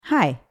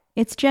Hi,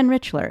 it's Jen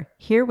Richler,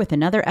 here with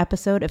another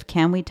episode of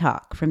Can We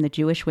Talk from the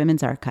Jewish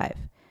Women's Archive.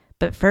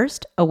 But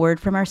first, a word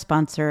from our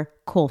sponsor,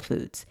 Whole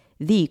Foods,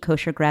 the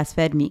kosher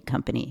grass-fed meat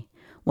company.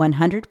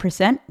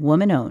 100%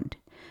 woman-owned.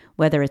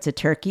 Whether it's a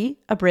turkey,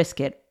 a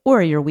brisket,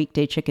 or your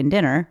weekday chicken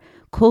dinner,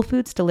 Whole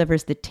Foods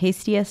delivers the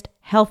tastiest,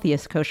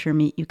 healthiest kosher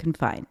meat you can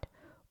find.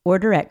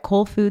 Order at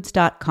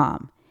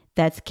KohlFoods.com.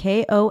 That's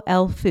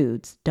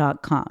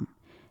KOLFoods.com.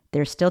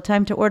 There's still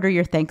time to order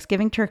your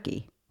Thanksgiving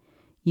turkey.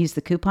 Use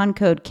the coupon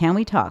code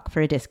CANWETALK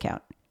for a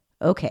discount.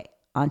 Okay,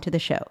 on to the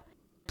show.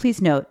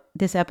 Please note,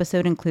 this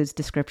episode includes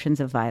descriptions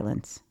of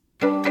violence.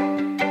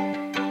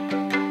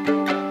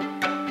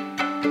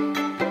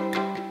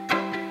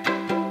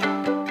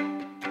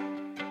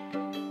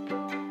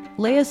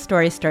 Leah's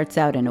story starts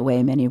out in a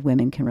way many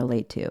women can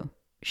relate to.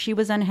 She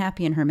was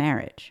unhappy in her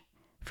marriage.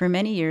 For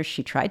many years,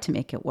 she tried to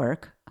make it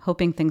work,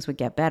 hoping things would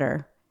get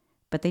better,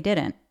 but they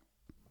didn't.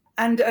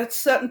 And at a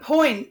certain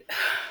point,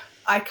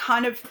 I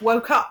kind of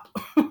woke up.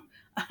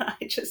 I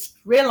just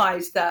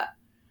realized that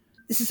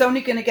this is only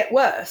going to get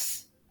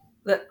worse.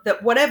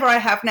 That whatever I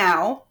have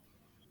now,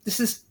 this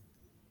is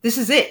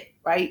it,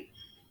 right?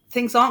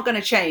 Things aren't going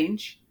to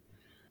change.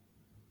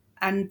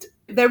 And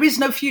there is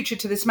no future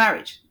to this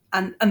marriage.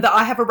 And that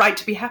I have a right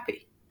to be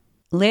happy.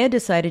 Leah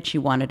decided she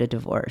wanted a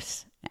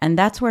divorce. And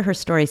that's where her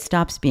story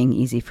stops being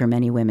easy for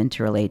many women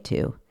to relate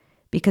to.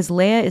 Because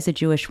Leah is a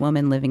Jewish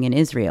woman living in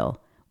Israel,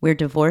 where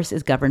divorce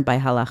is governed by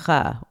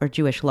halakha, or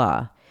Jewish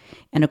law.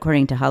 And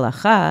according to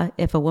halakha,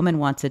 if a woman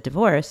wants a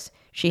divorce,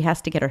 she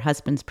has to get her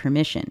husband's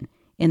permission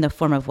in the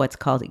form of what's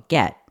called a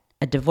get,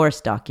 a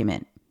divorce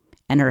document.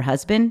 And her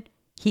husband,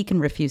 he can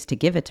refuse to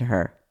give it to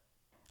her.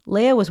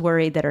 Leah was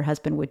worried that her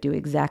husband would do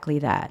exactly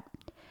that.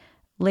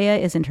 Leah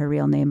isn't her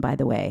real name, by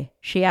the way.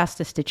 She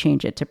asked us to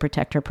change it to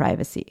protect her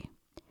privacy.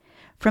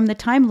 From the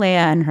time Leah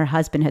and her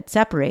husband had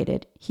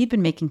separated, he'd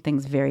been making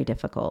things very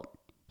difficult.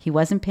 He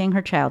wasn't paying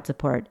her child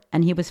support,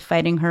 and he was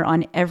fighting her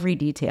on every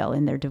detail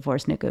in their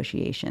divorce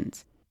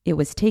negotiations. It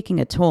was taking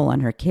a toll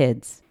on her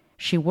kids.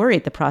 She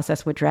worried the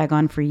process would drag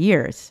on for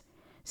years.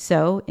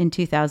 So, in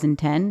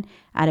 2010,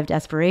 out of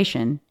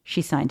desperation,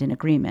 she signed an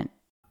agreement.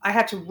 I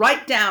had to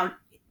write down,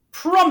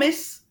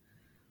 promise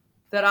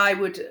that I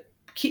would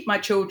keep my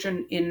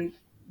children in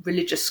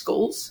religious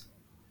schools,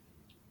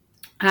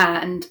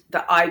 and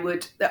that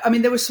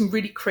there were some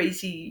really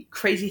crazy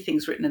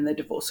things written in the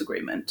divorce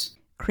agreement.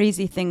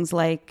 Crazy things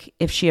like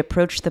if she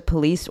approached the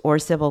police or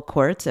civil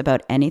courts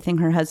about anything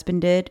her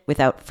husband did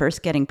without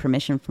first getting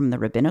permission from the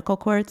rabbinical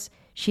courts,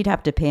 she'd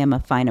have to pay him a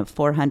fine of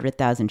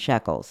 400,000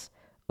 shekels,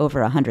 over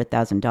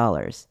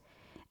 $100,000.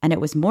 And it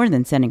was more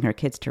than sending her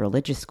kids to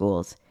religious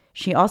schools.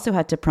 She also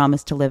had to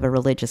promise to live a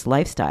religious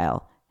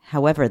lifestyle,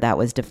 however that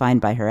was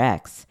defined by her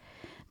ex.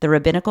 The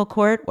rabbinical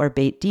court, or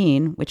Beit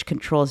Din, which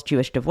controls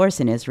Jewish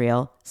divorce in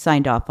Israel,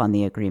 signed off on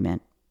the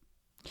agreement.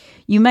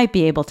 You might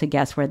be able to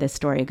guess where this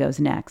story goes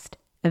next.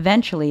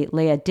 Eventually,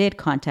 Leah did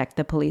contact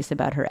the police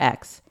about her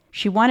ex.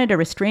 She wanted a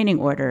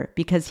restraining order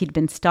because he'd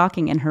been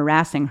stalking and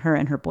harassing her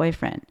and her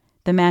boyfriend,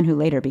 the man who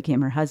later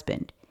became her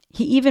husband.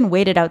 He even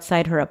waited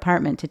outside her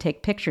apartment to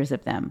take pictures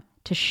of them,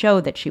 to show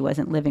that she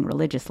wasn't living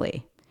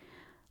religiously.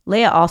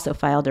 Leah also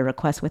filed a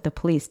request with the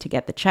police to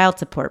get the child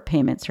support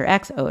payments her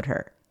ex owed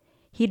her.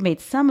 He'd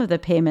made some of the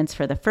payments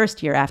for the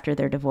first year after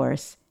their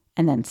divorce,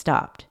 and then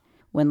stopped.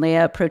 When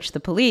Leah approached the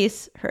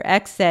police, her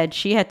ex said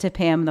she had to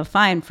pay him the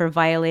fine for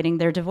violating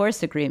their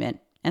divorce agreement,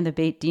 and the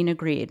Beit Din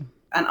agreed.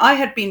 And I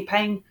had been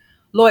paying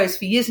lawyers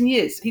for years and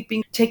years. He'd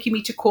been taking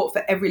me to court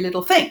for every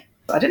little thing.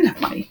 I didn't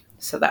have money.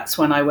 So that's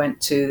when I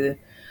went to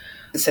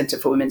the Center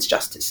for Women's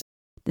Justice.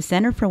 The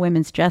Center for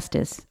Women's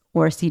Justice,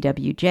 or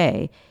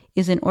CWJ,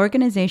 is an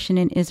organization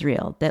in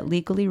Israel that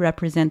legally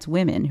represents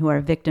women who are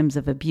victims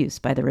of abuse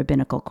by the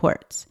rabbinical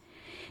courts.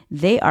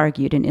 They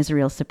argued in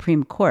Israel's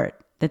Supreme Court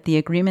that the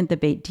agreement the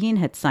Beit Din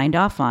had signed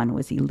off on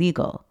was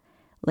illegal.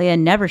 Leah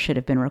never should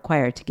have been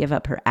required to give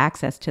up her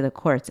access to the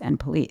courts and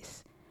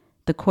police.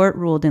 The court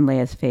ruled in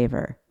Leah's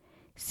favor.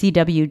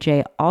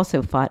 CWJ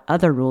also fought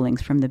other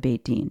rulings from the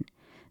Beit Din,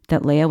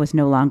 that Leah was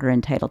no longer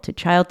entitled to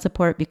child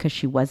support because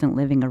she wasn't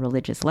living a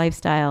religious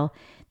lifestyle,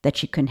 that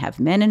she couldn't have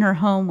men in her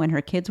home when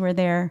her kids were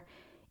there.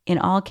 In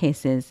all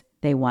cases,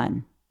 they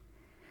won.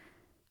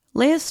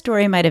 Leah's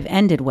story might have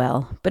ended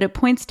well, but it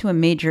points to a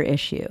major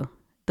issue: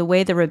 the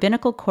way the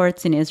rabbinical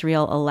courts in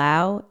Israel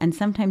allow and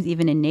sometimes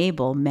even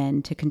enable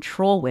men to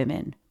control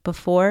women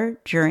before,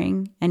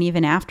 during, and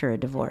even after a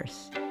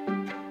divorce.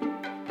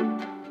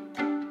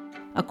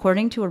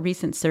 According to a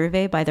recent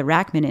survey by the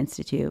Rachman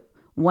Institute,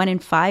 1 in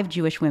 5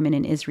 Jewish women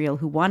in Israel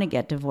who want to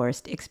get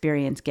divorced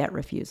experience get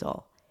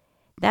refusal.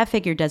 That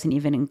figure doesn't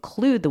even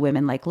include the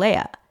women like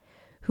Leah,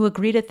 who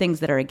agree to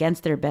things that are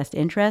against their best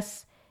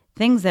interests,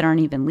 things that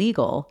aren't even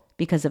legal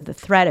because of the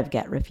threat of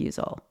get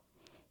refusal.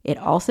 It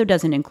also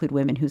doesn't include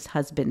women whose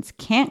husbands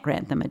can't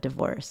grant them a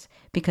divorce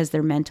because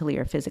they're mentally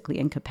or physically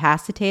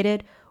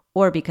incapacitated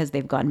or because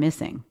they've gone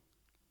missing.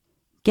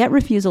 Get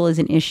refusal is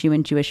an issue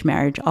in Jewish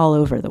marriage all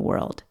over the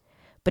world,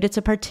 but it's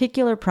a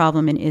particular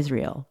problem in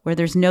Israel where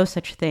there's no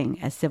such thing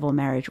as civil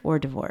marriage or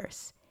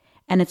divorce.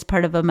 And it's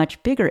part of a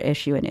much bigger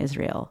issue in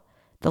Israel,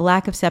 the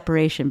lack of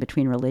separation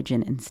between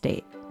religion and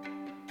state.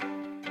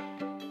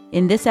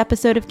 In this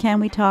episode of Can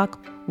We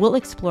Talk, we'll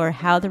explore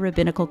how the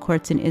rabbinical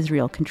courts in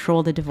Israel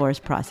control the divorce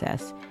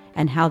process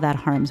and how that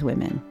harms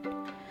women.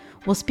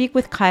 We'll speak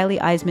with Kylie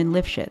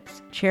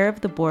Eisman-Lifshitz, chair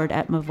of the board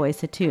at Mavoi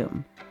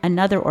Satum,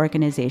 another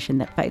organization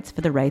that fights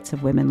for the rights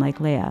of women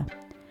like Leah.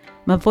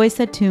 Mavoi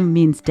Satum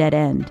means dead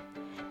end.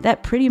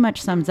 That pretty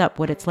much sums up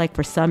what it's like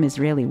for some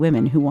Israeli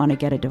women who want to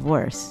get a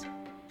divorce.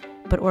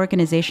 But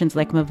organizations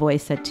like Mavoi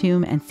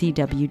Satum and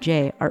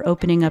CWJ are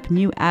opening up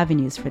new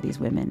avenues for these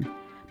women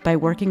by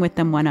working with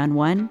them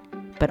one-on-one,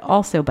 but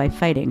also by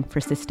fighting for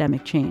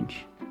systemic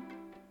change.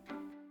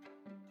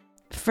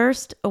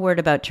 First, a word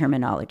about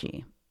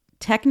terminology.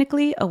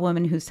 Technically, a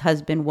woman whose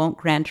husband won't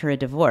grant her a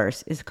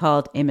divorce is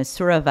called a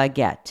mesura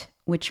v'get,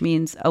 which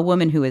means a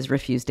woman who is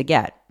refused a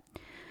get.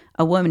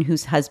 A woman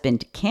whose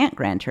husband can't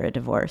grant her a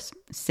divorce,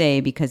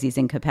 say because he's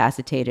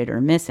incapacitated or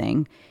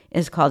missing,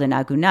 is called an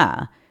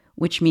aguna,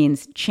 which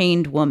means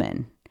chained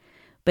woman.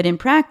 But in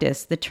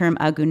practice, the term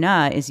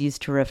aguna is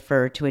used to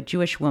refer to a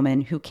Jewish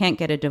woman who can't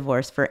get a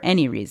divorce for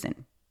any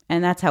reason,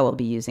 and that's how we'll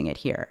be using it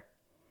here.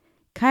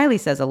 Kylie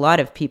says a lot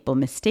of people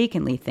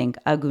mistakenly think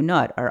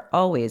agunot are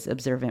always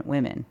observant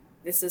women.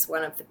 This is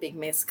one of the big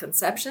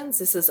misconceptions.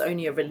 This is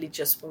only a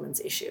religious woman's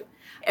issue.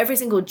 Every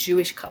single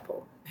Jewish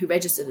couple who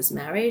registered as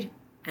married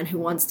and who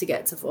wants to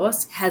get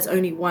divorced has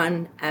only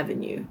one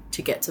avenue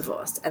to get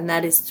divorced, and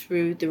that is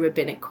through the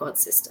rabbinic court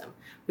system,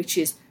 which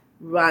is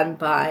run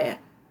by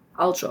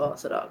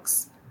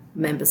ultra-Orthodox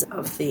members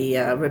of the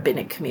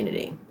rabbinic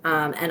community.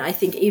 And I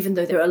think even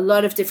though there are a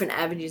lot of different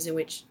avenues in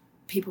which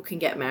people can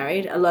get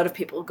married, a lot of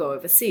people go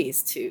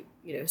overseas to,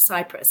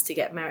 Cyprus to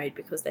get married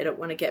because they don't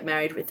want to get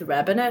married with the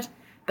rabbinate,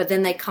 but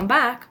then they come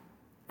back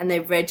and they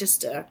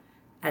register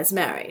as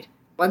married.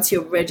 Once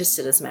you're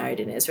registered as married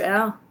in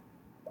Israel,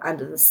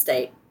 under the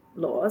state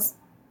laws,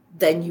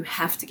 then you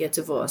have to get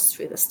divorced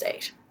through the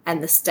state.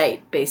 And the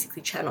state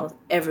basically channels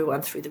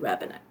everyone through the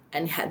rabbinate.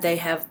 And they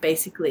have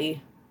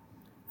basically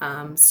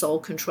sole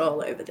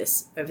control over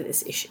this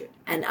issue.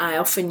 And I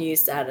often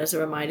use that as a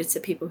reminder to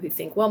people who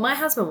think, well, my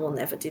husband will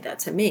never do that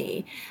to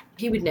me.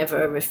 He would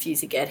never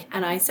refuse a get.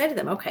 And I say to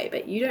them, okay,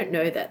 but you don't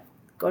know that,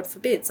 God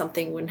forbid,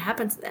 something wouldn't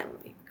happen to them.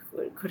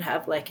 Could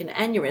have like an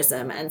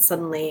aneurysm and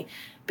suddenly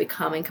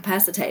become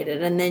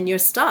incapacitated, and then you're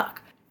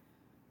stuck.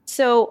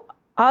 So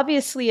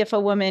obviously, if a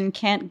woman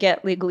can't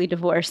get legally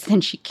divorced,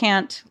 then she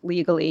can't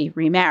legally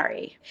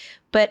remarry.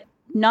 But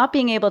not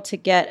being able to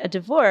get a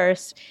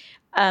divorce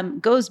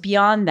goes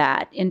beyond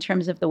that in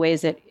terms of the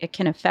ways that it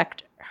can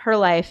affect her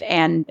life,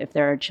 and if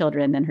there are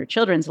children, then her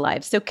children's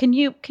lives. So can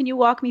you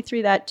walk me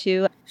through that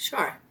too?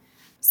 Sure.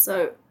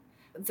 So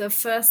the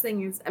first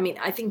thing is,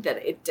 I think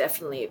that it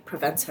definitely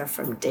prevents her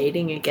from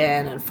dating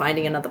again and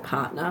finding another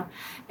partner.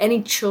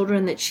 Any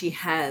children that she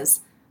has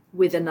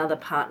with another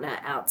partner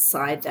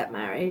outside that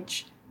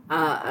marriage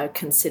are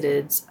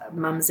considered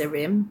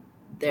mamzerim.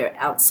 They're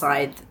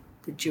outside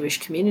the Jewish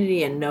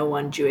community, and no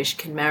one Jewish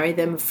can marry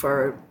them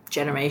for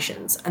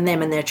generations, and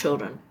them and their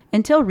children.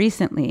 Until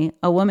recently,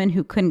 a woman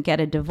who couldn't get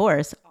a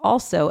divorce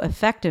also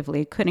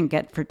effectively couldn't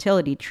get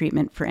fertility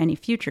treatment for any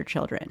future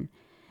children.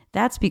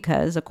 That's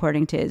because,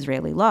 according to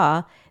Israeli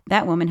law,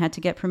 that woman had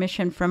to get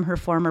permission from her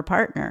former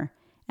partner,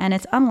 and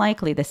it's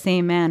unlikely the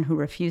same man who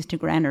refused to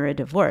grant her a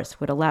divorce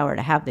would allow her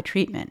to have the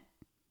treatment.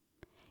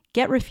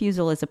 Get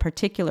refusal is a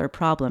particular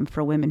problem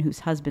for women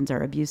whose husbands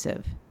are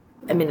abusive.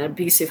 An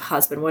abusive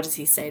husband, what does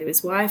he say to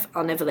his wife?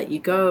 I'll never let you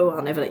go.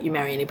 I'll never let you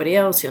marry anybody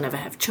else. You'll never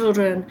have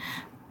children.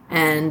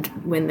 And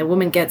when the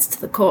woman gets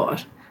to the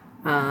court,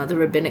 the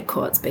rabbinic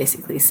courts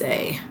basically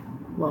say,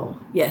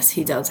 well, yes,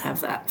 he does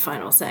have that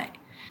final say.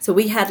 So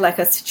we had like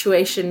a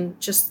situation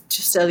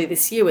just early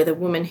this year with a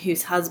woman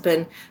whose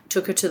husband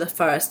took her to the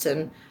forest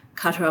and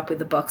cut her up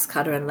with a box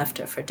cutter and left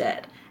her for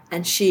dead.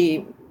 And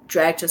she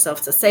dragged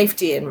herself to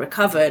safety and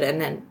recovered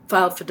and then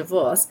filed for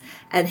divorce.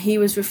 And he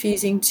was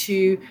refusing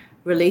to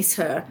release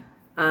her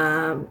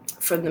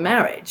from the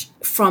marriage,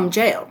 from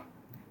jail.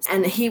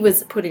 And he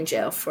was put in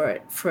jail for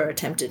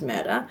attempted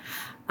murder.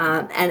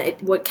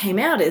 What came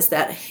out is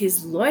that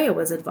his lawyer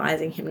was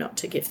advising him not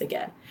to give the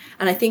get.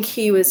 And I think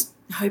he was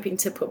hoping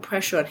to put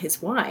pressure on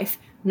his wife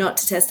not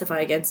to testify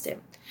against him.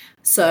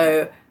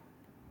 So,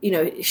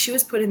 she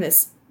was put in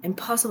this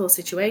impossible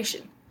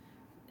situation.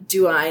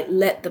 Do I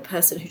let the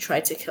person who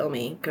tried to kill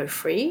me go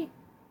free,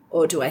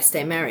 or do I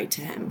stay married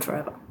to him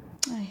forever?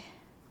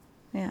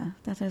 Yeah,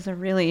 that is a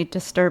really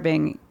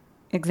disturbing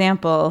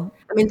example.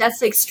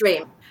 That's the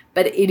extreme,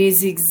 but it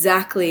is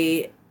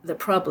exactly the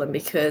problem,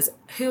 because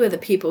who are the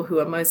people who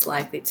are most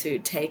likely to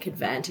take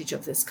advantage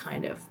of this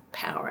kind of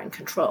power and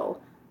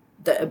control?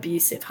 The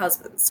abusive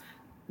husbands.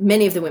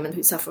 Many of the women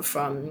who suffer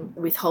from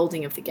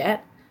withholding of the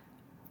get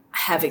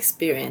have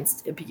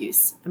experienced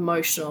abuse,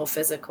 emotional,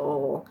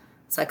 physical,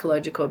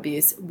 psychological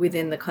abuse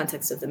within the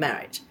context of the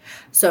marriage.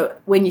 So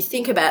when you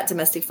think about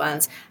domestic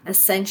violence,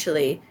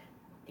 essentially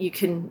you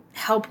can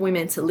help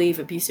women to leave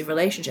abusive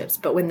relationships.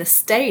 But when the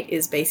state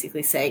is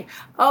basically saying,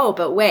 oh,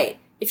 but wait,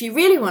 If you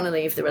really want to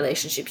leave the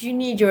relationship, you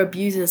need your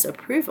abuser's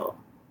approval.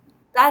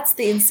 That's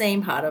the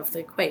insane part of the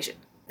equation.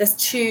 There's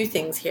two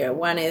things here.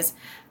 One is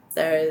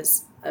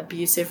there's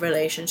abusive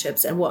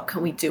relationships and what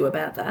can we do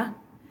about that?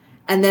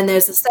 And then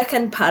there's the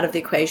second part of the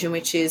equation,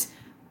 which is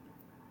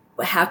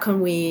how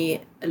can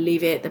we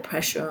alleviate the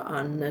pressure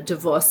on the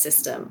divorce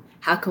system?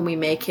 How can we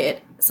make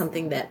it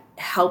something that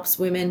helps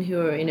women who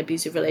are in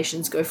abusive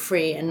relations go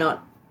free and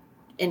not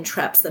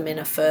entraps them in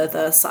a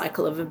further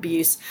cycle of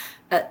abuse,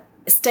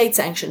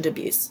 state-sanctioned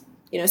abuse?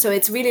 So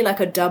it's really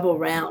like a double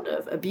round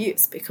of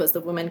abuse, because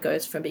the woman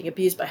goes from being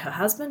abused by her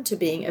husband to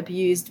being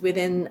abused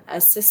within a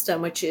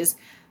system which is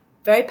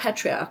very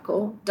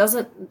patriarchal,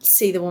 doesn't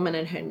see the woman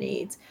and her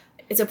needs.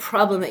 It's a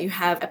problem that you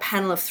have a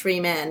panel of three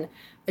men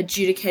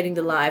adjudicating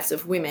the lives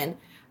of women.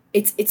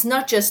 It's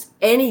not just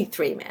any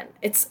three men.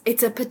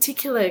 It's a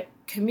particular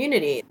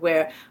community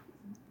where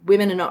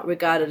women are not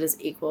regarded as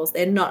equals.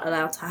 They're not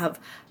allowed to have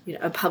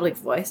a public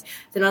voice.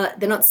 They're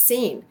not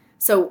seen.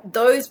 So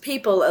those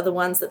people are the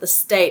ones that the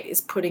state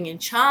is putting in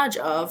charge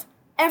of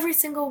every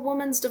single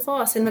woman's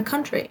divorce in the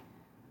country.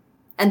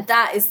 And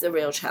that is the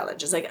real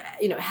challenge. It's like,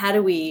 how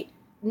do we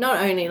not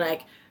only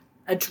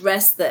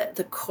address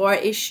the core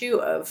issue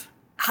of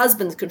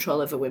husband's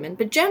control over women,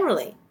 but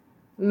generally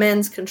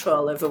men's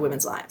control over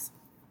women's lives.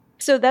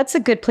 So that's a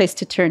good place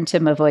to turn to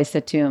Mavoy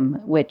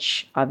Satum,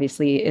 which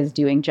obviously is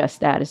doing just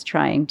that, is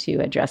trying to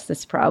address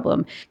this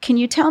problem. Can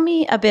you tell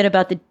me a bit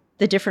about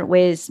the different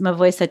ways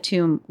Mavoy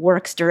Satum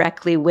works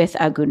directly with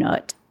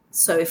Agunot?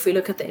 So if we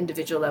look at the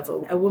individual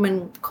level, a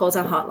woman calls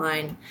our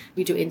hotline,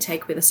 we do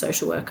intake with a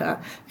social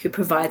worker who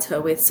provides her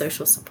with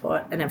social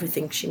support and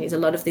everything she needs. A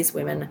lot of these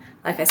women,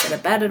 like I said,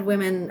 are battered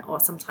women, or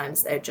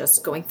sometimes they're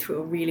just going through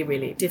a really,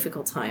 really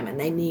difficult time and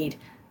they need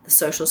the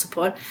social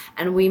support,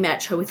 and we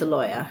match her with a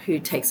lawyer who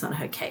takes on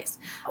her case.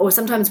 Or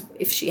sometimes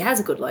if she has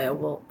a good lawyer,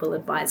 we'll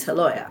advise her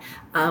lawyer.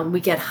 We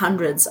get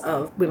hundreds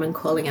of women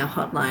calling our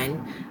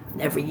hotline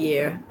every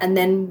year, and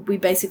then we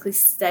basically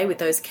stay with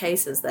those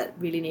cases that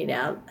really need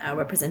our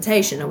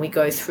representation, and we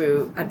go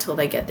through until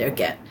they get their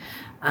get.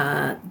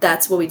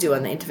 That's what we do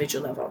on the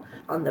individual level.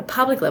 On the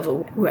public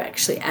level, we're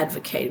actually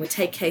advocating. We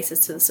take cases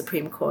to the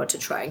Supreme Court to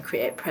try and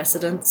create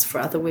precedents for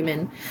other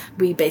women.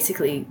 We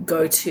basically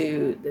go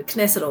to the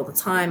Knesset all the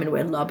time, and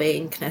we're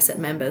lobbying Knesset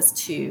members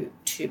to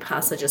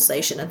pass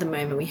legislation. At the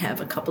moment, we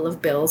have a couple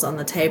of bills on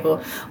the table,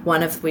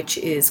 one of which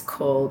is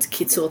called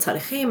Kitzur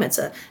Tarichim.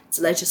 It's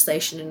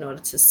legislation in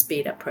order to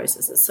speed up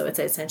processes. So it's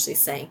essentially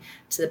saying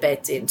to the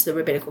Beit Din, to the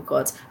rabbinical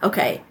courts,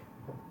 okay,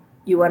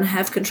 you want to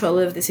have control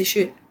over this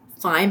issue?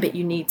 Fine, but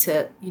you need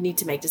to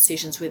make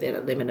decisions within a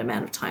limited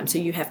amount of time. So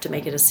you have to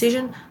make a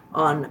decision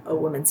on a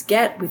woman's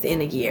get within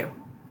a year.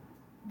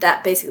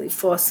 That basically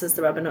forces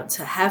the Rabbanut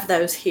to have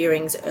those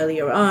hearings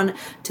earlier on,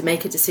 to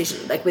make a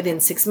decision within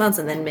 6 months,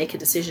 and then make a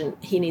decision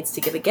he needs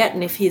to give a get,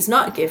 and if he's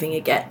not giving a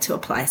get, to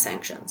apply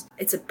sanctions.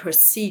 It's a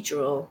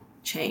procedural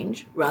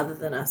change rather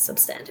than a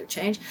substantive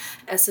change.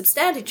 A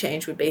substantive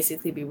change would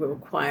basically be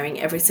requiring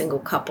every single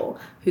couple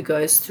who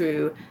goes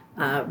through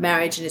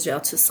marriage in Israel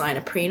to sign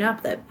a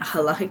prenup, a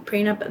halachic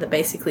prenup, that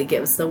basically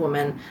gives the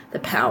woman the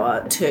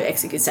power to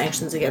execute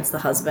sanctions against the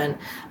husband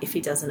if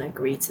he doesn't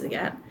agree to the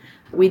get.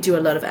 We do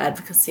a lot of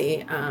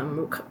advocacy,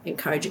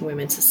 encouraging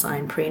women to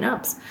sign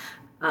prenups.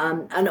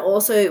 And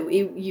also,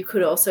 you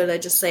could also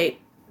legislate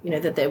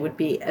that there would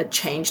be a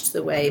change to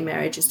the way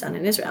marriage is done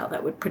in Israel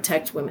that would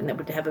protect women, that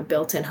would have a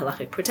built-in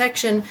halachic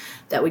protection,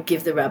 that would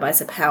give the rabbis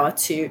the power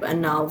to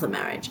annul the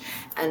marriage.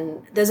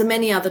 And there's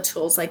many other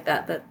tools like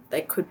that they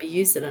could be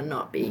used that are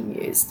not being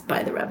used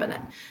by the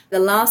rabbinate. The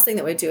last thing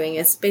that we're doing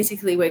is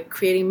basically we're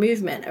creating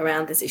movement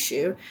around this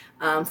issue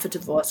for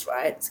divorce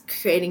rights,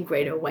 creating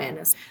greater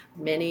awareness.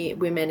 Many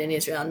women in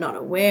Israel are not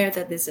aware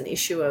that there's an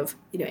issue of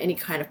any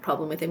kind of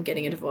problem with them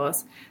getting a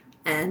divorce,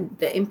 and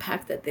the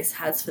impact that this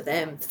has for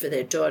them, for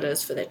their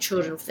daughters, for their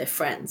children, for their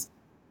friends.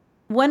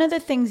 One of the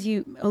things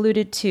you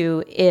alluded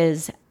to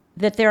is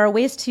that there are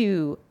ways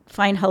to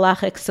find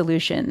halachic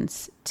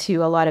solutions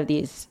to a lot of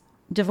these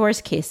divorce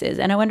cases.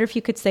 And I wonder if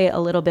you could say a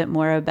little bit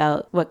more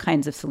about what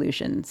kinds of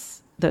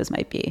solutions those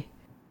might be.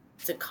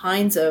 The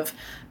kinds of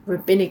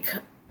rabbinic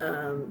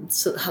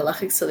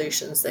halachic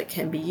solutions that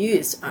can be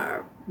used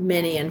are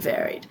many and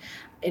varied.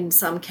 In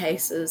some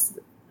cases,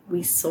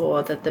 we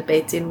saw that the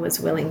Beit Din was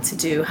willing to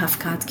do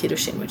hafkat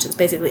kiddushin, which is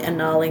basically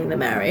annulling the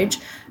marriage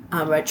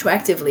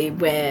retroactively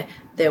where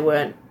there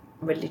weren't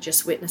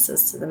religious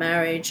witnesses to the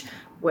marriage,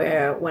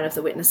 where one of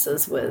the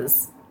witnesses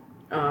was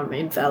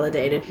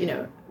invalidated,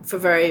 for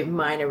very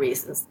minor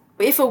reasons.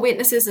 If a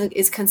witness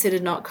is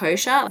considered not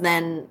kosher,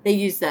 then they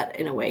use that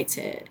in a way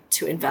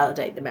to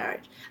invalidate the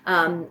marriage.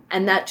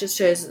 And that just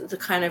shows the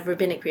kind of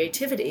rabbinic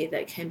creativity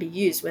that can be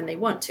used when they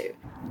want to.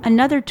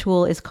 Another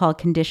tool is called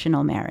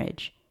conditional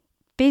marriage.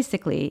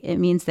 Basically, it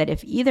means that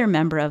if either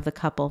member of the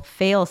couple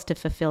fails to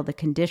fulfill the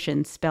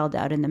conditions spelled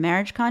out in the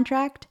marriage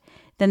contract,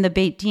 then the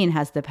Beit Din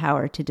has the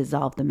power to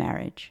dissolve the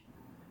marriage.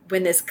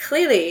 When there's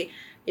clearly,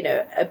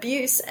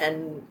 abuse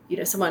and,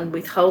 someone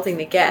withholding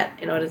the get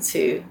in order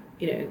to,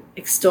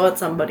 extort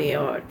somebody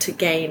or to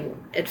gain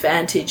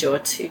advantage or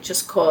to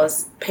just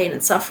cause pain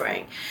and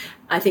suffering.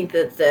 I think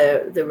that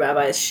the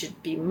rabbis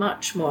should be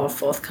much more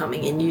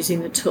forthcoming in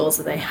using the tools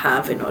that they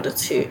have in order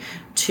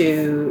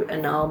to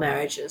annul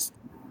marriages.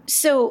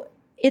 So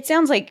it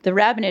sounds like the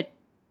rabbinate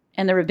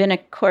and the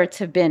rabbinic courts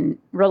have been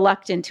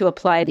reluctant to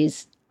apply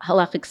these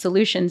halachic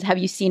solutions. Have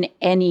you seen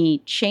any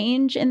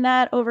change in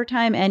that over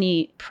time?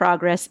 Any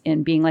progress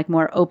in being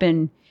more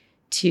open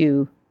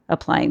to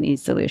applying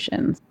these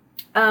solutions?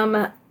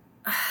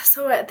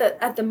 So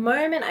at the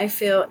moment, I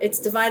feel it's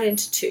divided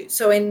into two.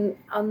 So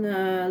on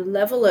the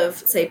level of,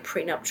 say,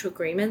 prenuptial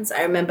agreements,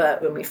 I remember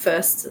when we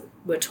first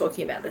were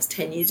talking about this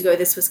 10 years ago,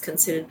 this was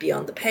considered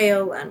beyond the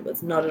pale and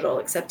was not at all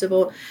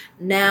acceptable.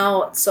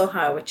 Now,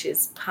 Tzohar, which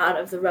is part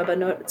of the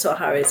Rabbanut,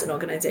 Tzohar is an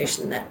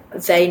organization that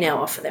they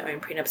now offer their own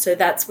prenup. So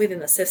that's within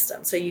the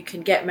system. So you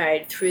can get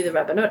married through the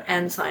Rabbanut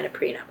and sign a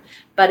prenup.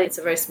 But it's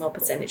a very small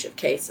percentage of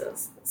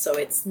cases. So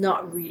it's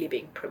not really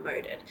being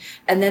promoted.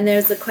 And then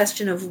there's the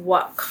question of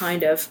what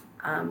kind of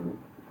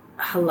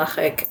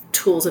halachic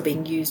tools are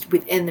being used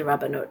within the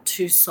Rabbanut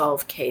to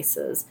solve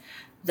cases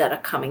that are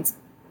coming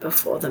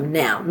before them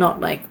now,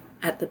 not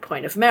at the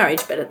point of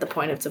marriage, but at the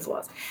point of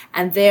divorce.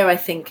 And there, I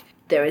think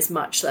there is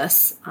much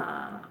less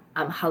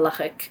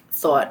halachic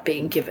thought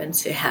being given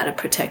to how to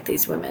protect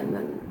these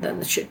women than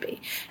there should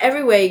be.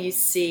 Everywhere you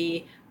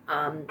see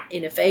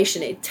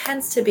innovation, it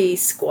tends to be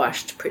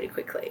squashed pretty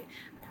quickly.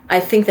 I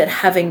think that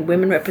having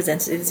women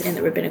representatives in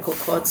the rabbinical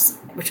courts,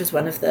 which was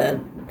one of the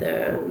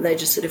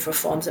legislative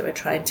reforms that we're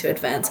trying to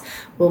advance,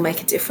 will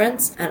make a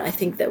difference. And I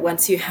think that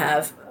once you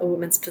have a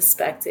woman's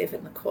perspective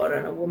in the court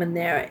and a woman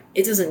there,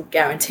 it doesn't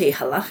guarantee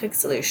halachic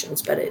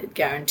solutions, but it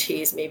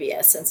guarantees maybe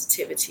a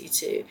sensitivity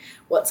to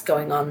what's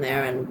going on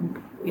there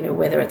and,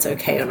 whether it's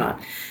okay or not.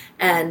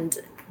 And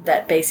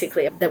that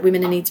basically that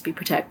women need to be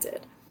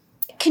protected.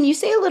 Can you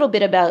say a little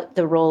bit about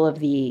the role of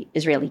the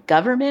Israeli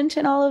government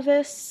in all of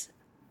this?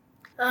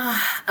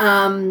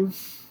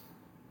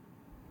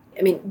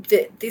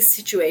 This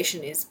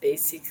situation is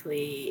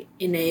basically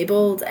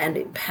enabled and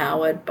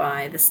empowered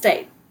by the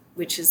state,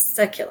 which is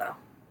secular.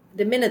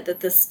 The minute that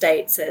the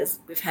state says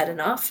we've had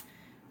enough,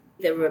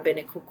 the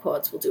rabbinical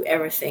courts will do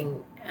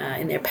everything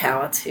in their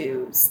power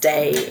to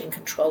stay in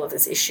control of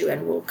this issue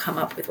and will come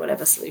up with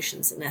whatever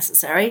solutions are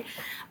necessary.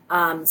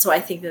 So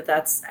I think that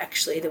that's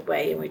actually the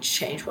way in which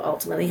change will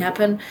ultimately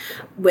happen.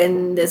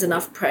 When there's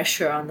enough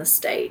pressure on the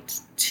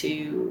state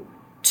to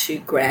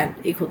grant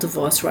equal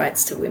divorce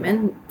rights to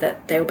women,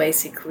 that they'll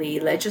basically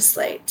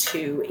legislate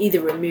to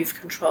either remove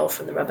control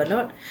from the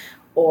Rabbanut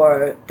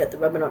or that the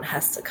Rabbanut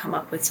has to come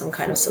up with some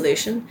kind of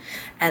solution.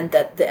 And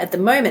that at the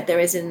moment there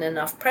isn't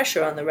enough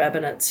pressure on the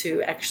Rabbanut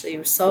to actually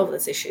resolve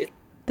this issue.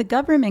 The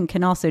government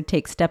can also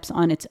take steps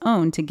on its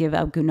own to give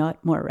Algunot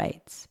more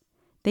rights.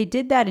 They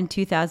did that in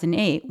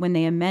 2008 when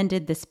they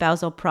amended the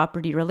spousal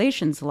property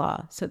relations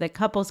law so that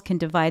couples can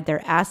divide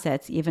their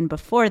assets even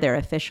before they're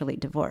officially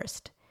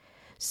divorced.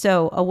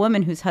 So a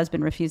woman whose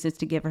husband refuses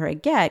to give her a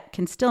get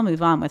can still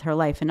move on with her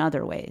life in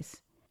other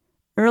ways.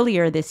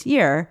 Earlier this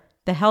year,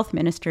 the health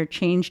minister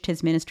changed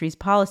his ministry's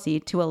policy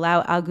to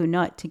allow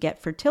Algunot to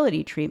get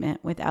fertility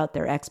treatment without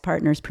their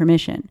ex-partner's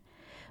permission.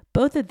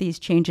 Both of these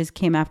changes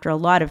came after a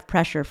lot of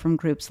pressure from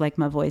groups like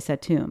Mavoi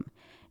Satum.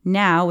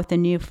 Now, with the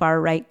new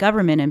far-right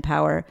government in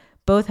power,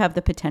 both have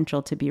the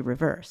potential to be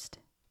reversed.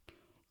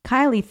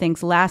 Kylie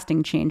thinks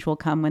lasting change will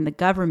come when the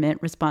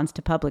government responds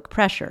to public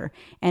pressure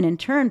and in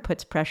turn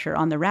puts pressure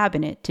on the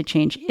rabbinate to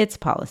change its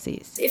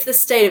policies. If the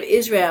state of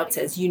Israel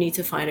says you need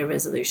to find a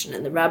resolution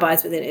and the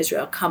rabbis within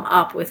Israel come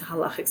up with a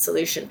halachic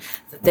solution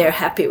that they're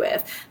happy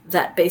with,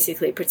 that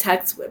basically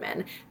protects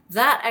women,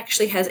 that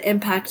actually has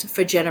impact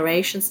for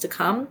generations to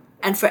come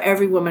and for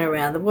every woman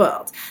around the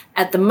world.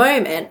 At the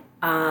moment,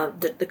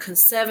 the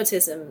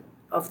conservatism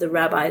of the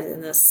rabbis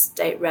in the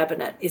state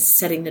rabbinate is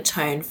setting the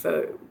tone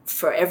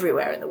for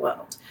everywhere in the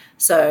world.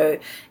 So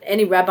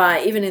any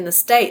rabbi, even in the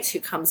States,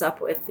 who comes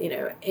up with,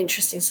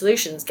 interesting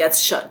solutions gets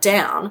shut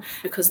down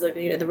because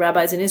the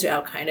rabbis in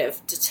Israel kind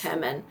of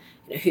determine,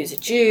 who's a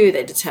Jew.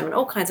 They determine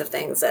all kinds of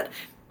things that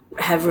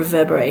have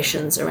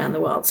reverberations around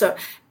the world. So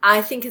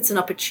I think it's an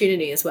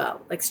opportunity as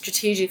well.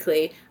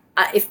 Strategically,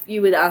 if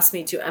you would ask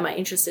me am I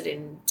interested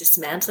in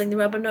dismantling the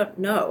Rabbanut?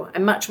 No,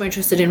 I'm much more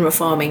interested in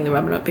reforming the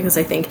Rabbanut because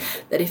I think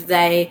that if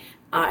they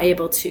are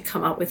able to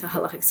come up with a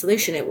halachic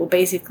solution, it will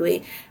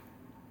basically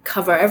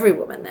cover every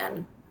woman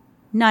then.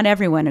 Not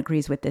everyone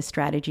agrees with this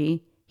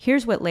strategy.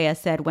 Here's what Leah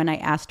said when I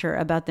asked her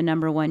about the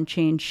number one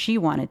change she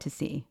wanted to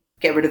see.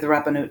 Get rid of the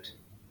Rabbanut.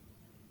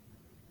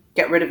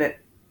 Get rid of it.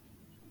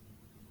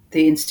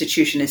 The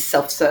institution is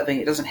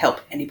self-serving. It doesn't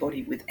help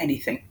anybody with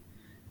anything.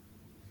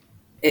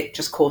 It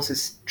just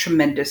causes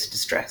tremendous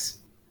distress.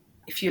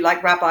 If you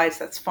like rabbis,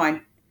 that's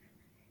fine.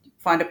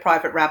 Find a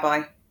private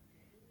rabbi.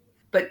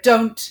 But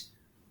don't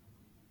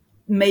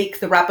make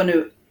the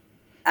Rabbanut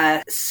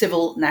a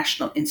civil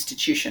national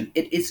institution.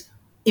 It is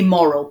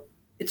immoral.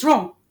 It's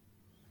wrong.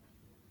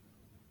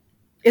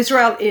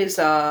 Israel is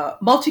a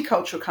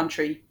multicultural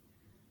country.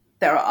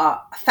 There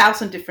are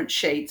 1,000 different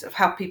shades of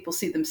how people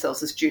see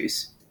themselves as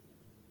Jews.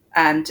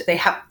 and they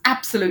have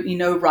absolutely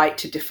no right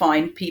to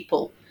define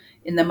people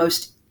in the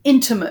most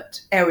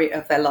intimate area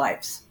of their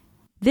lives.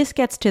 This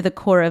gets to the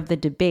core of the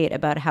debate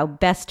about how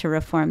best to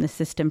reform the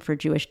system for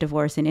Jewish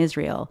divorce in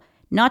Israel,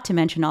 not to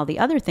mention all the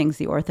other things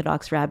the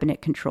Orthodox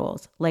rabbinate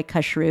controls, like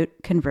kashrut,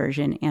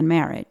 conversion, and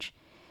marriage.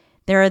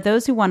 There are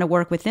those who want to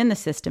work within the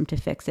system to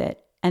fix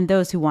it, and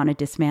those who want to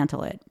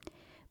dismantle it.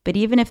 But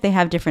even if they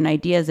have different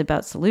ideas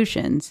about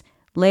solutions,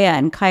 Leah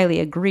and Kylie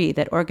agree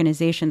that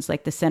organizations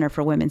like the Center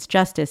for Women's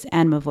Justice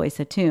and Mavoy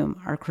Satum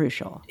are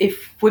crucial.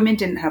 If women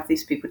didn't have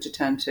these people to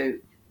turn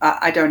to,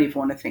 I don't even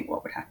want to think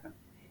what would happen.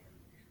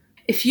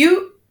 If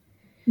you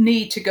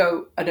need to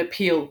go and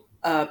appeal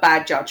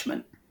bad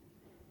judgment,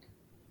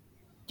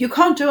 you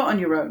can't do it on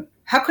your own.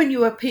 How can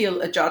you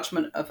appeal a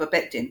judgment of a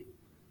Bet Din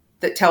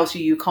that tells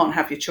you can't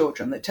have your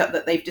children,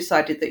 that they've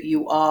decided that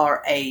you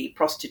are a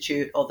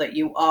prostitute or that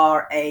you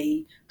are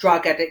a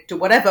drug addict or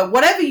whatever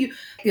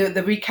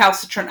the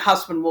recalcitrant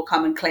husband will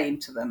come and claim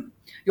to them.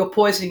 You're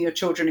poisoning your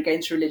children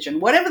against religion,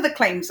 whatever the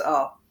claims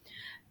are.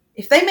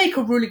 If they make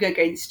a ruling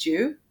against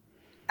you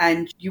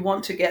and you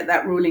want to get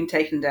that ruling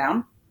taken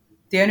down,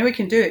 the only way you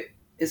can do it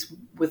is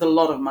with a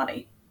lot of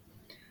money.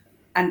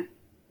 And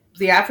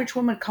the average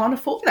woman can't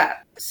afford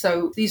that.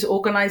 So these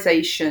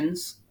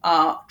organizations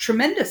are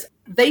tremendous.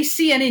 They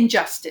see an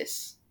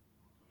injustice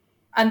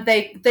and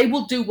they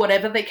will do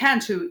whatever they can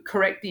to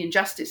correct the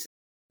injustice.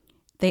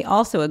 They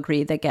also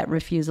agree that get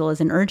refusal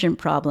is an urgent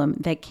problem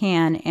that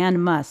can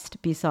and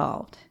must be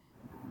solved.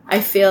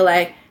 I feel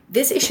like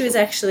this issue is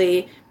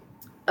actually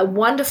a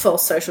wonderful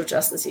social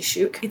justice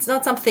issue. It's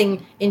not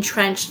something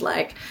entrenched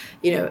like,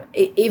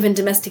 even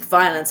domestic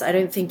violence. I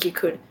don't think you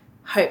could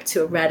hope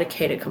to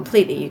eradicate it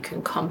completely. You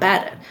can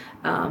combat it.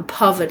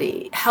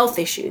 Poverty, health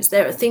issues.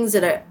 There are things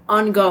that are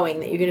ongoing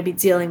that you're going to be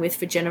dealing with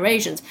for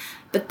generations.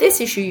 But this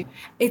issue,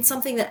 it's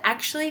something that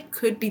actually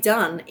could be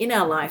done in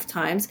our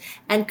lifetimes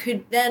and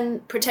could then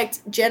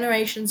protect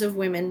generations of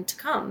women to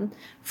come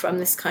from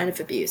this kind of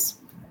abuse.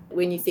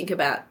 When you think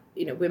about,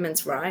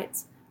 women's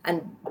rights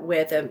and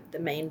where the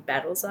main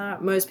battles are,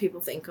 most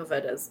people think of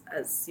it as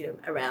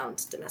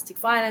around domestic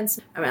violence,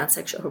 around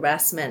sexual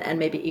harassment, and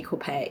maybe equal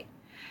pay.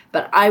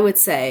 But I would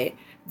say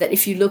that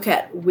if you look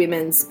at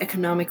women's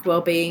economic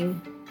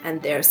well-being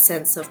and their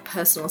sense of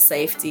personal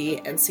safety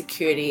and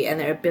security and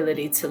their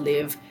ability to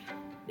live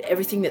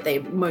everything that they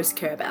most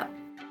care about,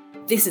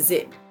 this is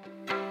it.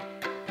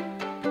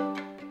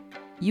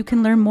 You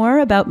can learn more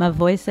about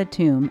Mavoy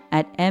Satum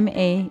at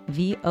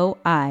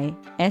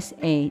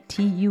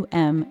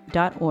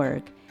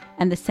mavoisatum.org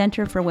and the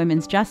Center for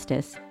Women's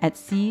Justice at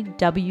cwj.co.il.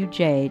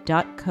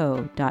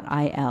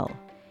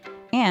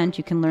 And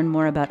you can learn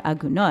more about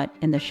Agunot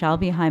in the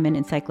Shalvi Hyman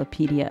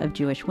Encyclopedia of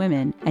Jewish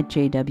Women at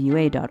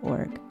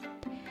jwa.org.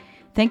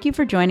 Thank you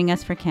for joining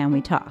us for Can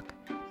We Talk,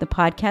 the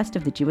podcast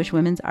of the Jewish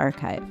Women's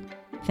Archive.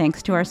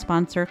 Thanks to our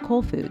sponsor,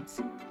 Whole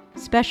Foods.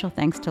 Special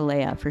thanks to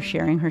Leah for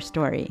sharing her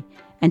story,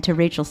 and to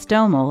Rachel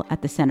Stomel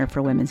at the Center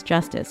for Women's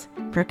Justice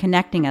for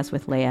connecting us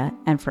with Leah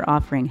and for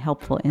offering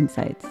helpful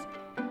insights.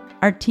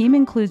 Our team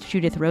includes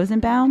Judith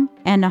Rosenbaum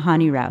and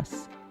Nahani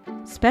Rouse.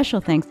 Special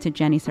thanks to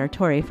Jenny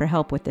Sartori for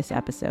help with this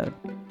episode.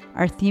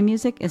 Our theme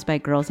music is by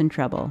Girls in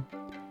Trouble.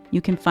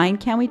 You can find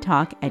Can We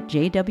Talk at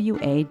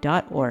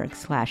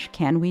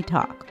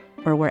jwa.org/canwetalk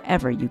or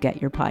wherever you get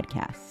your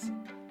podcasts.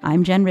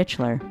 I'm Jen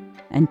Richler.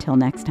 Until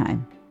next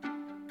time.